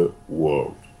the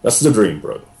world. That's the dream,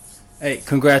 brother. Hey,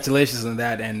 congratulations on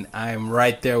that, and I'm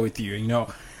right there with you.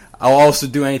 I'll also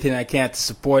do anything I can to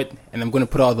support, and I'm going to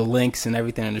put all the links and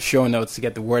everything in the show notes to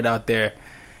get the word out there.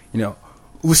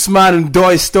 Ousmane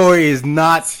Ndoye's story is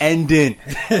not ending.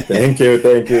 Thank you.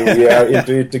 We are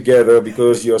into it together,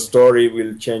 because your story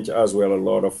will change as well a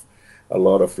lot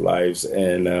of lives,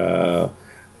 and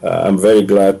I'm very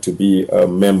glad to be a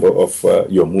member of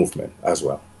your movement as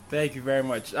well. Thank you very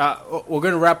much. We're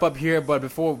going to wrap up here, but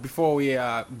before we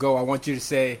go, I want you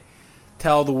to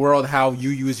tell the world how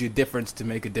you use your difference to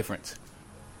make a difference.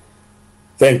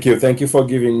 Thank you for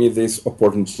giving me this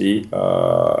opportunity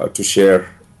to share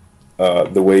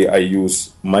the way I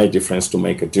use my difference to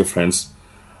make a difference.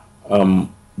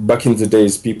 Back in the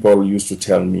days, people used to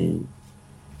tell me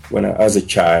as a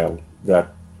child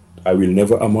that I will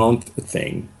never amount a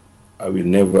thing, I will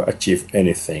never achieve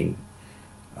anything,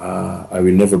 I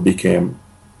will never become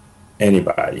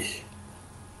anybody.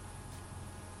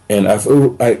 And I've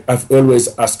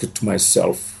always asked to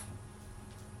myself,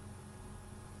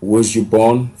 was you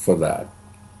born for that?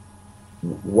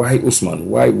 Why, Ousmane?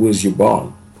 Why was you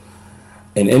born?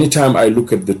 And anytime I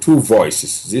look at the two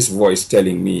voices, this voice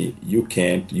telling me, you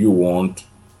can't, you won't,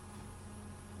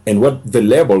 and what the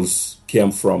labels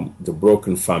came from the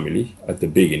broken family at the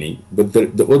beginning, but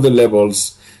the other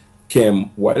labels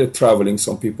came while traveling.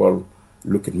 Some people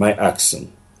look at my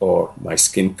accent or my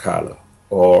skin color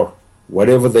or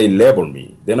whatever they label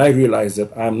me. Then I realize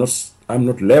that I'm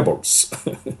not labels.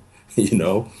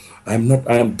 I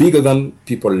am bigger than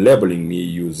people labeling me,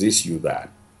 you this, you that.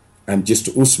 I'm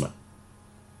just Usman.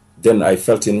 Then I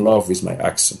felt in love with my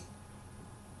accent.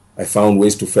 I found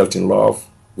ways to felt in love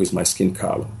with my skin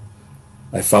color.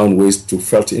 I found ways to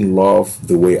felt in love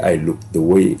the way I look, the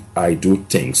way I do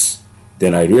things.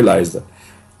 Then I realized that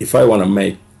if I want to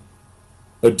make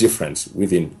a difference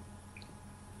within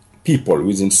people,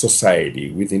 within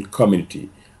society, within community,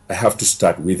 I have to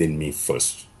start within me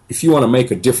first. If you want to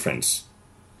make a difference,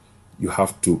 you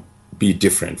have to be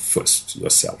different first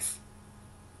yourself.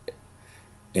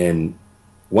 And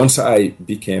once I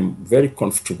became very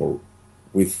comfortable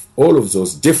with all of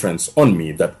those differences on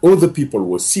me that other people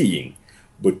were seeing,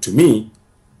 but to me,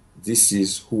 this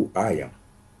is who I am.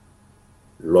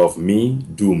 Love me,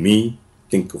 do me,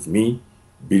 think of me,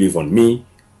 believe on me,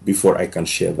 before I can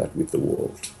share that with the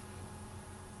world.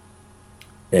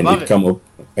 And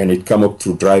it come up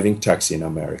through driving taxi in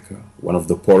America, one of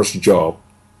the poorest job,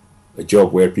 a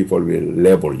job where people will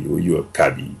label you, you're a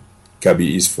cabbie.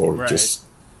 Cabbie is for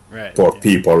poor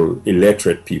people,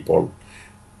 illiterate people,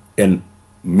 and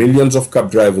millions of cab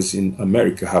drivers in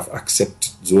America have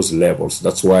accepted those labels.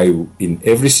 That's why in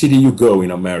every city you go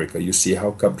in America, you see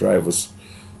how cab drivers,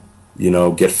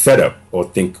 get fed up or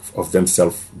think of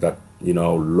themselves that,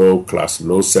 low class,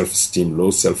 low self-esteem,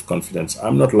 low self-confidence.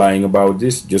 I'm not lying about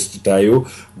this. Just to tell you,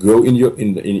 go in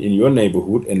your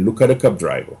neighborhood and look at a cab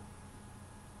driver.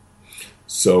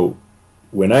 So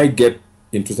when I get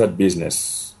into that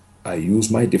business, I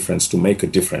use my difference to make a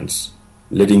difference,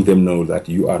 letting them know that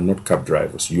you are not cab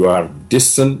drivers. You are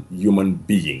distant human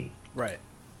being. Right.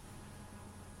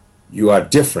 You are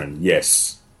different,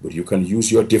 yes, but you can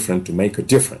use your difference to make a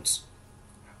difference.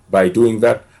 By doing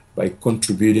that, by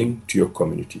contributing to your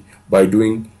community, by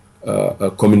doing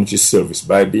a community service,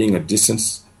 by being a decent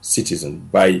citizen,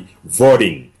 by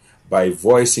voting, by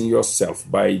voicing yourself,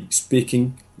 by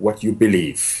speaking what you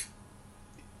believe,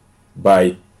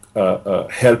 by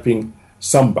helping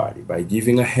somebody, by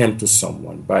giving a hand to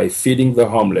someone, by feeding the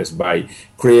homeless, by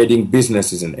creating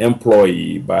businesses and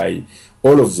employee, by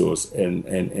all of those, and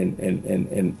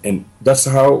that's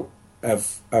how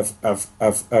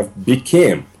I've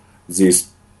became this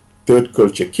third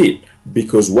culture kid.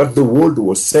 Because what the world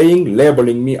was saying,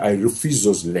 labeling me, I refuse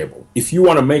those labels. If you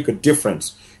want to make a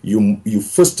difference, you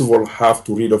first of all have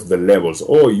to rid of the labels.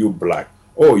 Oh, you black.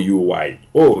 Oh, you white.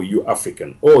 Oh, you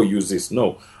African. Oh, you this.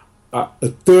 No. A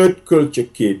third culture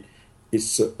kid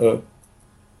is a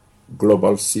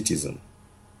global citizen.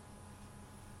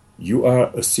 You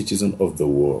are a citizen of the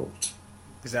world.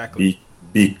 Exactly.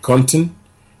 Be content,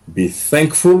 be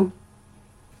thankful,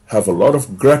 have a lot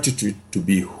of gratitude to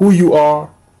be who you are,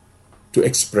 to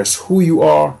express who you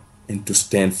are, and to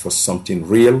stand for something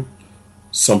real,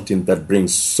 something that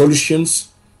brings solutions,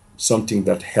 something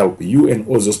that helps you and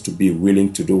others to be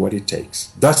willing to do what it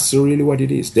takes. That's really what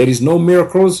it is. There is no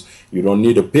miracles. You don't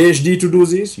need a PhD to do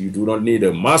this. You do not need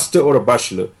a master or a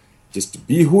bachelor. Just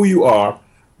be who you are,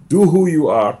 do who you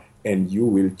are, and you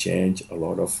will change a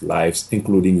lot of lives,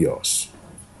 including yours.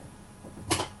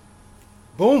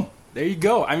 Boom. There you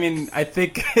go. I mean, I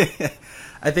think you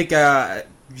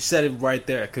said it right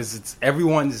there, because it's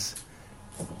everyone's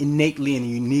innately and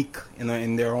unique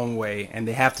in their own way, and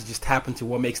they have to just tap into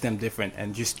what makes them different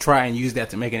and just try and use that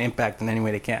to make an impact in any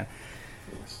way they can.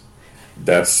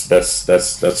 That's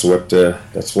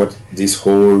what this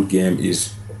whole game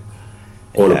is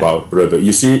all about, brother.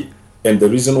 You see, and the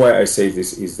reason why I say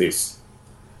this is this.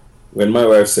 When my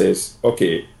wife says,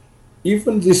 okay,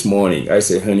 even this morning, I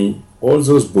say, honey, all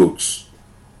those books,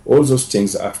 all those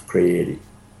things I've created,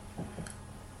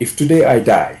 if today I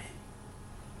die,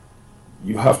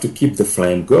 you have to keep the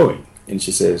flame going. And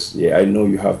she says, yeah, I know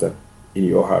you have that in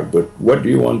your heart, but what do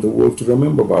you want the world to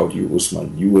remember about you,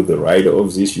 Usman? You were the rider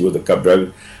of this, you were the cab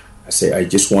driver. I say, I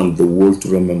just want the world to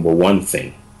remember one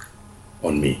thing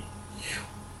on me.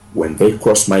 When they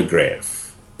cross my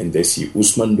grave and they see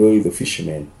Usman Doi, the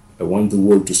fisherman, I want the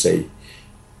world to say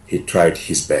he tried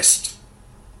his best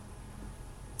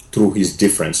through his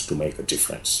difference to make a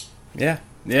difference. Yeah.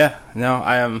 No,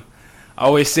 I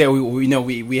always say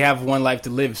we have one life to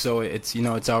live, so it's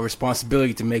it's our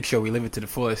responsibility to make sure we live it to the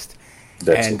fullest.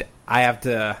 And I have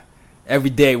to every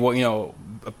day. Well,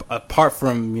 apart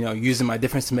from using my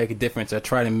difference to make a difference, I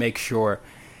try to make sure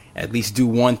at least do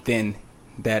one thing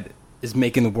that is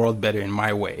making the world better in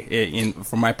my way,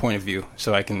 from my point of view.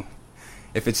 So I can,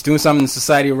 if it's doing something in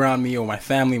society around me or my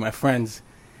family, my friends,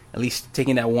 at least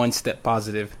taking that one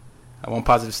positive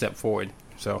step forward.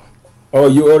 So. Oh,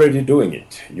 you're already doing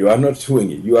it. You are not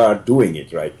doing it. You are doing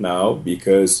it right now,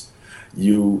 because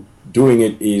you doing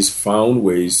it is found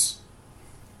ways.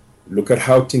 Look at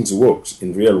how things works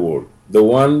in real world. The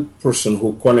one person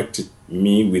who connected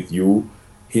me with you,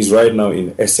 he's right now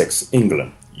in Essex,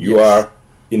 England. You are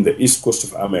in the east coast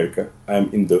of America.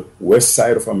 I'm in the west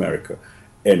side of America,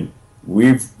 and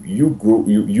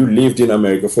you lived in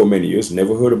America for many years.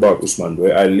 Never heard about Ousmane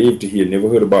Ndoye. I lived here. Never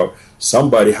heard about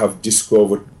somebody have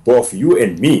discovered both you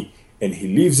and me, and he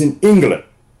lives in England,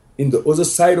 in the other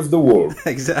side of the world.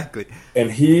 Exactly.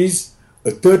 And he's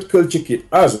a third culture kid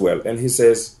as well. And he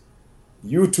says,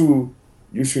 you two,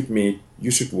 you should meet, you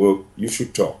should work, you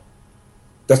should talk.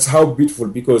 That's how beautiful,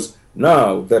 because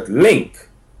now that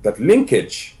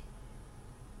linkage,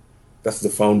 that's the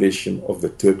foundation of the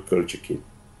third culture kid.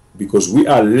 Because we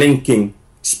are linking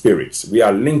spirits, we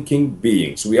are linking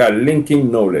beings, we are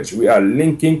linking knowledge, we are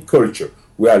linking culture,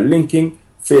 we are linking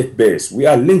faith-based, we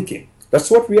are linking.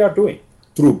 That's what we are doing.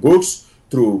 Through books,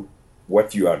 through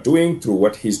what you are doing, through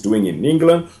what he's doing in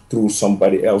England, through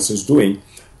somebody else is doing,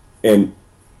 and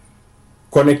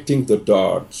connecting the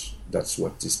dots. That's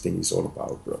what this thing is all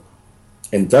about, bro.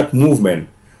 And that movement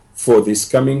for this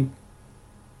coming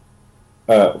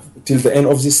till the end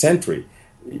of this century.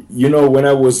 You know, when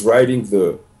I was writing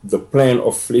the plan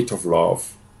of Fleet of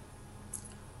Love,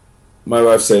 my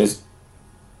wife says,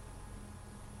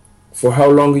 for how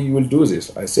long you will do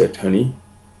this? I said, honey,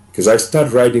 because I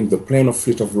started writing the plan of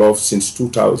Fleet of Love since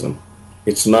 2000.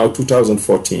 It's now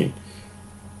 2014.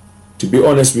 To be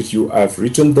honest with you, I've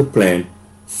written the plan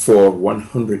for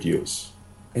 100 years.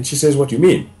 And she says, what do you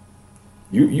mean?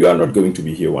 You are not going to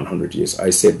be here 100 years. I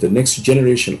said, the next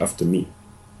generation after me,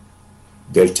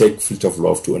 they'll take Fleet of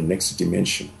Love to a next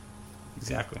dimension.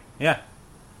 Exactly. Yeah.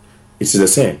 It's the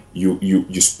same.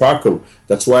 You sparkle.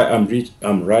 That's why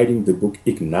I'm writing the book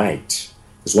Ignite.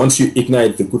 Because once you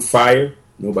ignite the good fire,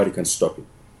 nobody can stop it.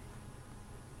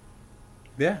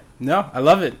 Yeah. No, I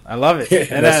love it. And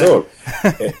that's all.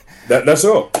 That's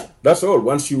all. That's all.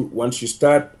 Once you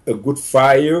start a good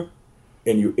fire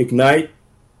and you ignite,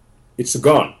 it's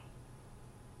gone.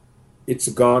 It's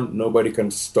gone. Nobody can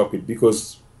stop it,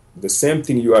 because the same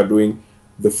thing you are doing,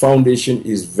 the foundation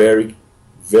is very,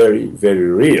 very, very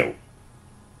real.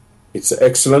 It's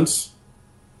excellence,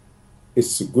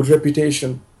 it's a good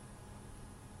reputation,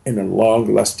 and a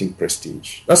long-lasting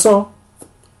prestige. That's all.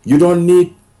 You don't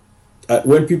need,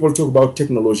 when people talk about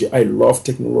technology, I love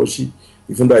technology,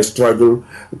 even though I struggle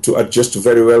to adjust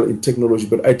very well in technology,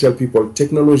 but I tell people,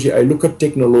 technology, I look at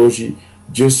technology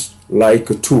just like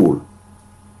a tool.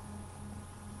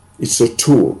 It's a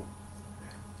tool.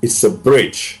 It's a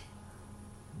bridge.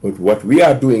 But what we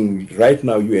are doing right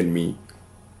now, you and me,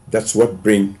 that's what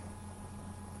brings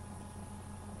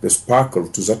the sparkle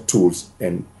to that tools,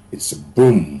 and it's a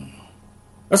boom.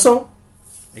 That's all.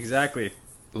 Exactly.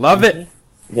 Love it.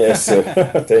 Yes.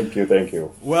 Thank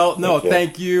you. Well, no,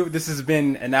 thank you. This has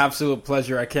been an absolute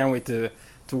pleasure. I can't wait to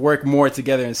work more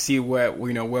together and see where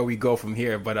we go from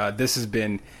here. But this has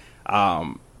been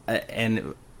an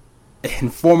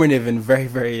informative and very,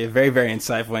 very, very, very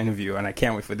insightful interview, and I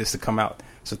can't wait for this to come out.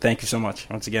 So thank you so much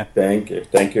once again. Thank you,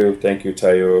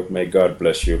 Tayo. May God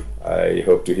bless you. I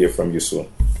hope to hear from you soon.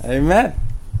 Amen.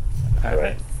 All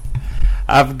right.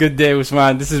 Have a good day,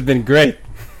 Ousmane. This has been great.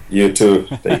 You too.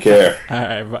 Take care. All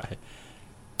right, bye.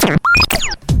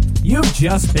 You've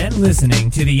just been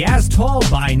listening to the As Told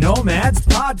by Nomads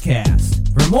podcast.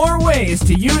 For more ways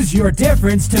to use your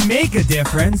difference to make a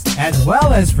difference, as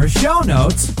well as for show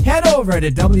notes, head over to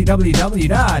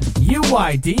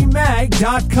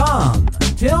www.uydmag.com.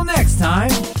 Till next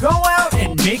time, go out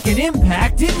and make an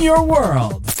impact in your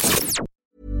world.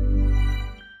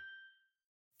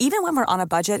 Even when we're on a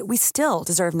budget, we still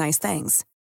deserve nice things.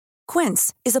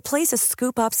 Quince is a place to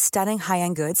scoop up stunning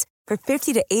high-end goods for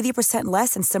 50 to 80%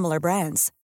 less than similar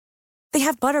brands. They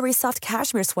have buttery soft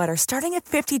cashmere sweaters starting at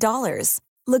 $50,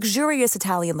 luxurious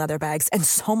Italian leather bags, and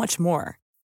so much more.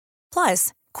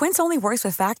 Plus, Quince only works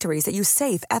with factories that use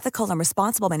safe, ethical, and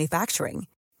responsible manufacturing.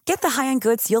 Get the high-end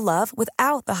goods you'll love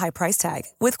without the high price tag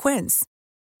with Quince.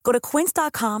 Go to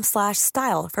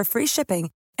quince.com/style for free shipping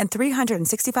and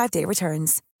 365-day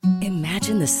returns.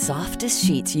 Imagine the softest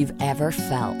sheets you've ever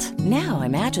felt. Now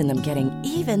imagine them getting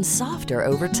even softer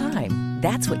over time.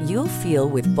 That's what you'll feel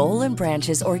with Boll &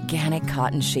 Branch's organic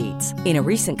cotton sheets. In a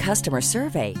recent customer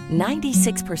survey,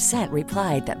 96%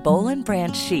 replied that Boll &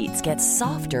 Branch sheets get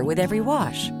softer with every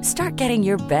wash. Start getting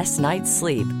your best night's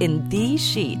sleep in these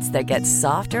sheets that get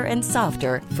softer and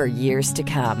softer for years to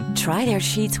come. Try their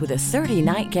sheets with a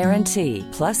 30-night guarantee.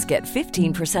 Plus, get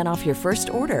 15% off your first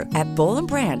order at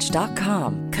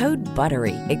bollandbranch.com. Code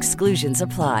BUTTERY. Exclusions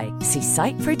apply. See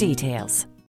site for details.